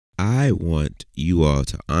I want you all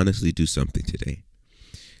to honestly do something today.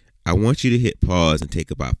 I want you to hit pause and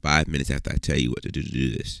take about 5 minutes after I tell you what to do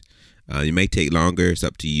this. You may take longer, it's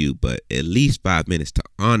up to you, but at least 5 minutes to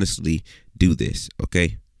honestly do this,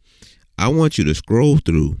 okay? I want you to scroll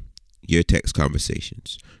through your text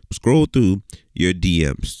conversations, scroll through your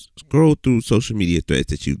DMs, scroll through social media threads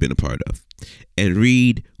that you've been a part of, and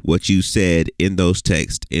read what you said in those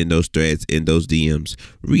texts, in those threads, in those DMs.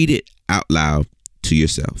 Read it out loud to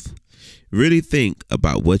yourself. Really think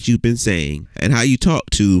about what you've been saying and how you talk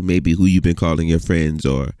to maybe who you've been calling your friends,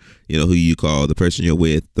 or who you call the person you're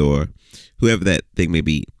with, or whoever that thing may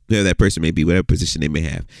be, whoever that person may be, whatever position they may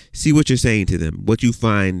have. See what you're saying to them, what you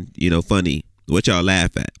find funny, what y'all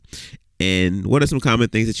laugh at, and what are some common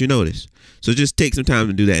things that you notice. So just take some time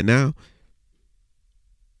to do that now.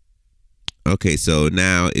 Okay, so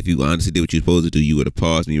now if you honestly did what you're supposed to do, you would have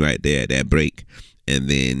paused me right there at that break, and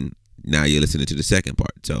then now you're listening to the second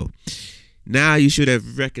part. So now you should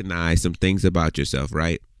have recognized some things about yourself,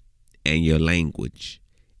 right? And your language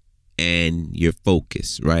and your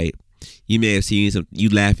focus, right? You may have seen you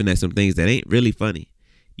laughing at some things that ain't really funny.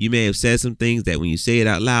 You may have said some things that when you say it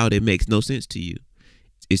out loud, it makes no sense to you.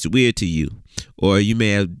 It's weird to you. Or you may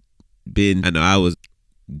have been, I know I was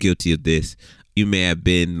guilty of this. You may have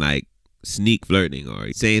been like sneak flirting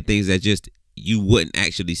or saying things that just you wouldn't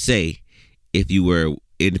actually say if you were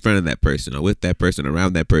in front of that person or with that person,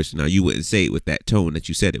 around that person, or you wouldn't say it with that tone that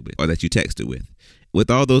you said it with or that you texted with.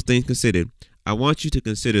 With all those things considered, I want you to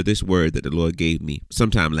consider this word that the Lord gave me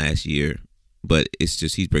sometime last year, but it's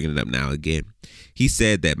just He's bringing it up now again. He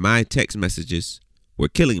said that my text messages were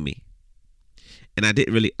killing me, and I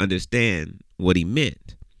didn't really understand what He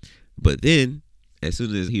meant. But then, as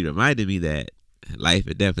soon as He reminded me that life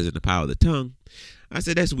and death is in the power of the tongue, I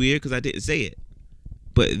said, that's weird because I didn't say it.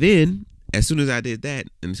 But then, as soon as I did that,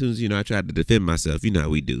 and as soon as, I tried to defend myself, how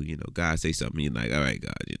we do, God say something, you're like, all right,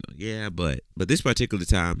 God, yeah, but this particular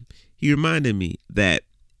time, He reminded me that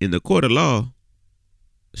in the court of law,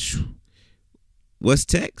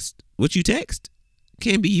 what you text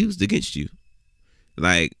can be used against you.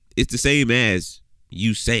 Like, it's the same as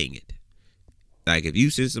you saying it. Like, if you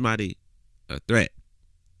send somebody a threat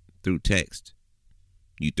through text,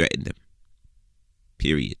 you threaten them.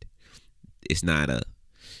 Period. It's not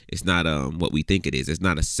what we think it is. It's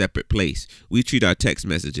not a separate place. We treat our text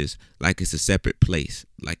messages like it's a separate place.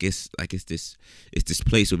 Like it's this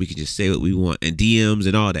place where we can just say what we want, and DMs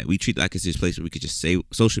and all that. We treat it like it's this place where we could just say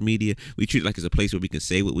social media. We treat it like it's a place where we can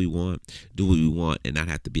say what we want, do what we want, and not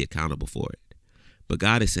have to be accountable for it. But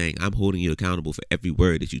God is saying, I'm holding you accountable for every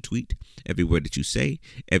word that you tweet, every word that you say,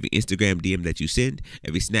 every Instagram DM that you send,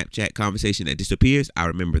 every Snapchat conversation that disappears. I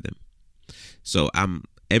remember them. So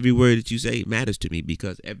every word that you say matters to me,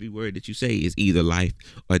 because every word that you say is either life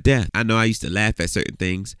or death. I know I used to laugh at certain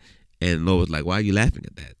things, and the Lord was like, why are you laughing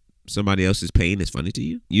at that? Somebody else's pain is funny to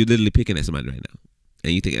you? You're literally picking at somebody right now,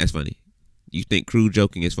 and you think that's funny. You think crude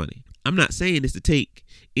joking is funny. I'm not saying this to take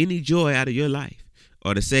any joy out of your life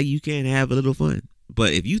or to say you can't have a little fun.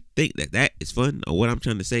 But if you think that is fun, or what I'm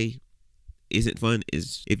trying to say isn't fun,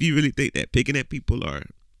 is if you really think that picking at people or,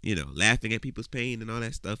 laughing at people's pain and all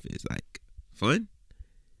that stuff is like fun,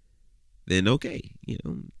 then okay,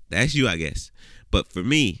 that's you, I guess. But for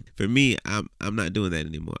me, I'm not doing that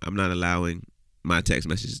anymore. I'm not allowing my text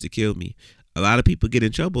messages to kill me. A lot of people get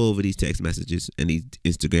in trouble over these text messages and these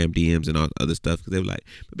Instagram DMs and all other stuff, because they're like,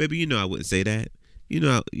 but baby, I wouldn't say that.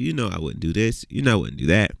 I wouldn't do this. I wouldn't do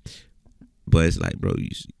that. But it's like, bro,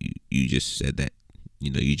 you just said that.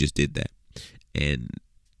 You just did that. And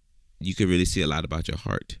you can really see a lot about your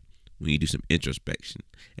heart when you do some introspection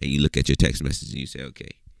and you look at your text message and you say, okay,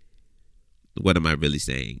 what am I really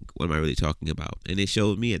saying? What am I really talking about? And it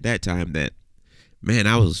showed me at that time that, man,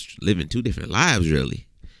 I was living two different lives, really.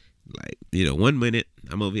 Like, 1 minute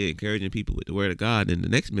I'm over here encouraging people with the word of God, and the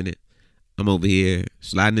next minute I'm over here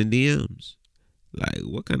sliding in DMs. Like,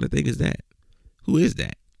 what kind of thing is that? Who is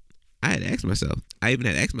that? I even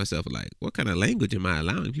had asked myself, like, what kind of language am I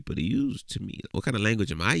allowing people to use to me? What kind of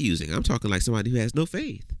language am I using? I'm talking like somebody who has no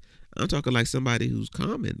faith. I'm talking like somebody who's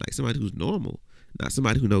common, like somebody who's normal, not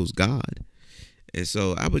somebody who knows God. And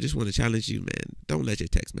so I would just want to challenge you, man. Don't let your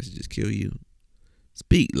text messages kill you.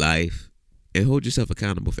 Speak life and hold yourself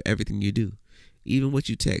accountable for everything you do, even what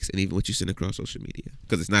you text and even what you send across social media,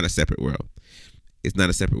 because it's not a separate world. It's not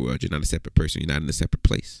a separate world. You're not a separate person. You're not in a separate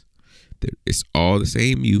place. It's all the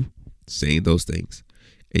same you saying those things,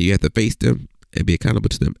 and you have to face them and be accountable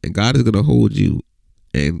to them. And God is going to hold you,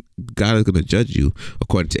 and God is going to judge you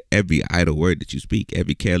according to every idle word that you speak,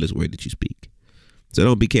 every careless word that you speak. So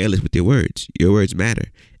don't be careless with your words. Your words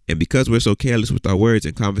matter, And because we're so careless with our words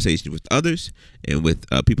and conversations with others and with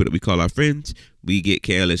people that we call our friends, we get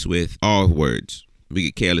careless with all words. We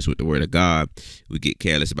get careless with the word of God. We get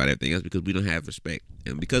careless about everything else because we don't have respect.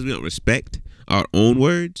 And because we don't respect our own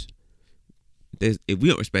words, if we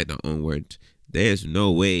don't respect our own words, there's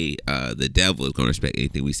no way the devil is going to respect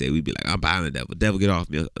anything we say. We'd be like, I'm behind the devil. Devil, get off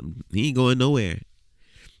me. He ain't going nowhere.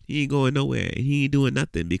 He ain't going nowhere. And he ain't doing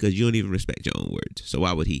nothing because you don't even respect your own words. So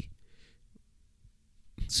why would he?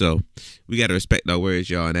 So we got to respect our words,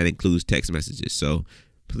 y'all. And that includes text messages. So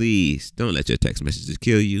please don't let your text messages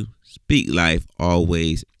kill you. Speak life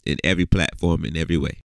always in every platform, in every way.